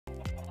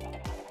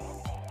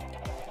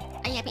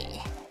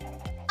Yippee.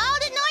 Oh,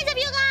 the noise of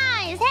you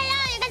guys! Hello,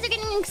 you guys are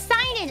getting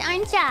excited,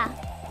 aren't ya?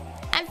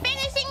 I'm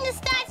finishing the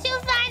statue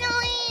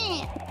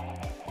finally!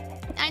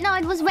 I know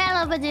it was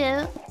well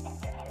overdue.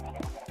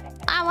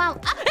 Oh, wow.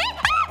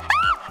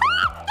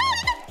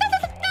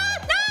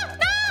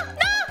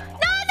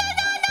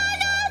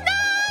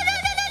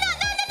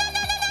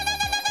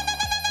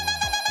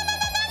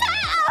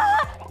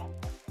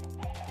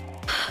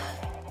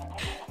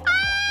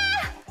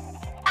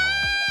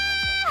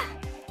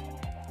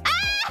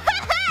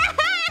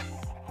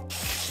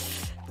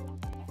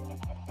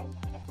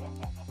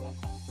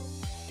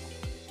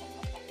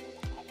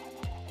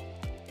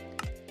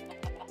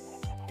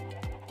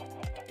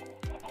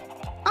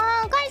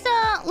 Guys,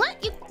 what?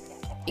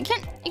 You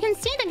can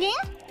see the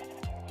game?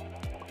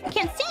 You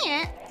can't see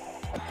it?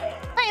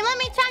 Wait, let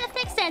me try to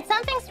fix it.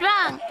 Something's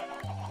wrong.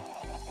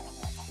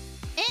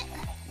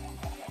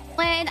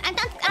 Wait,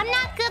 I'm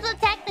not good with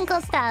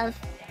technical stuff.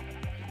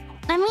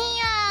 Let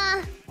me,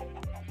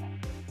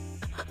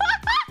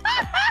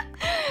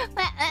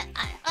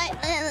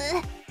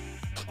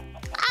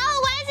 Oh,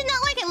 why is it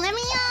not working? Let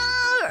me,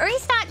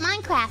 restart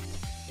Minecraft.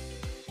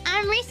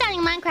 I'm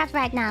restarting Minecraft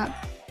right now.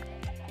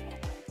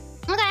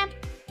 Okay.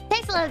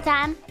 Takes a little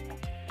time.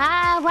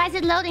 Why is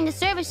it loading the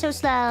server so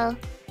slow?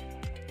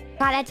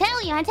 God, I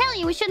tell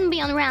you, we shouldn't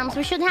be on realms.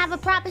 We should have a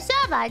proper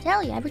server, I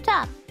tell you, every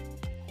time.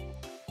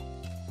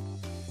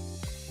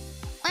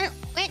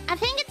 Wait, I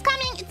think it's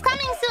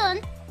coming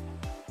soon.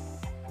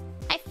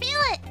 I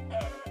feel it.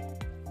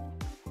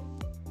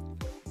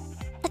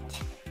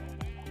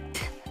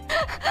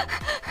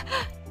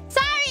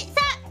 Sorry,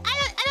 I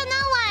don't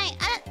know why.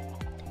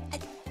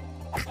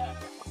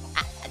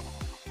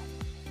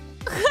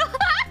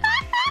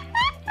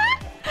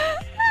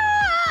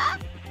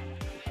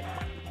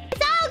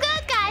 It's all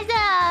good, guys.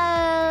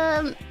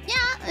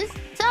 Yeah,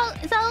 it's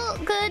all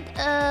good.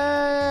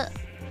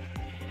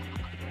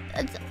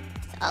 It's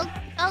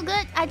all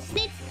good.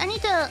 I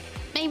need to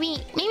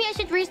maybe I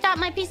should restart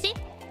my PC.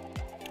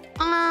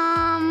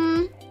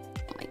 Oh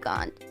my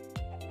god.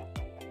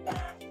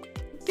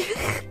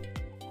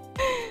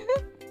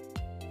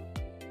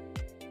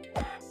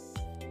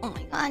 Oh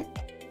my god.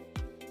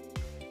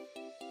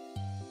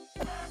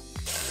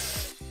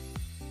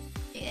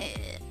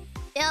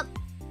 Yep.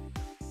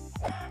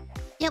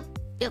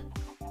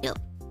 Yeah.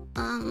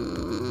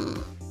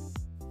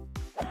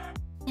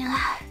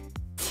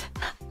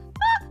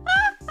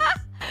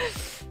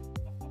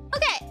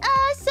 Okay,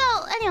 so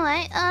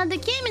anyway, the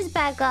game is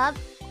back up.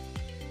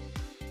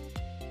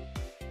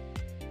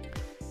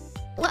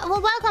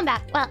 Well, welcome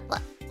back.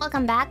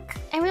 Welcome back,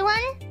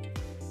 everyone.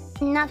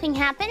 Nothing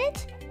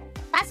happened.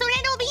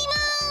 Basurero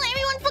Bimo!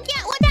 Everyone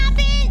forget what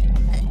happened!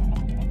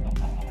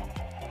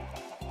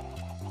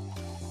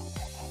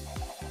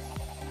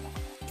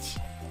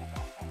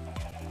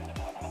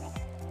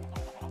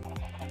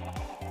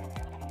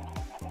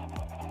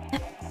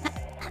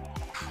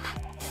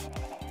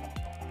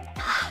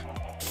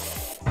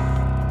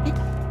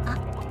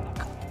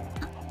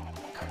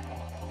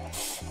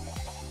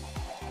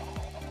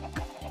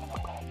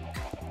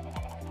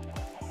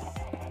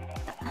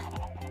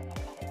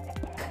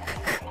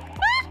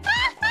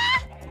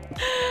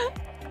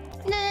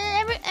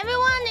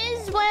 Everyone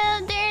is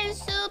where they're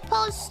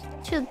supposed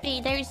to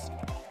be. There's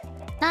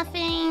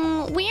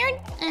nothing weird,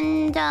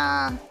 and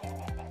I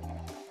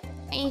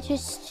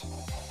just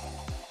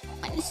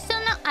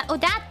still not.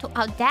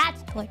 Oh,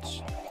 that's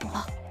Twitch.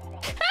 Oh.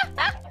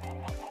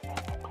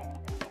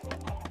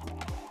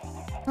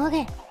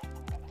 Okay.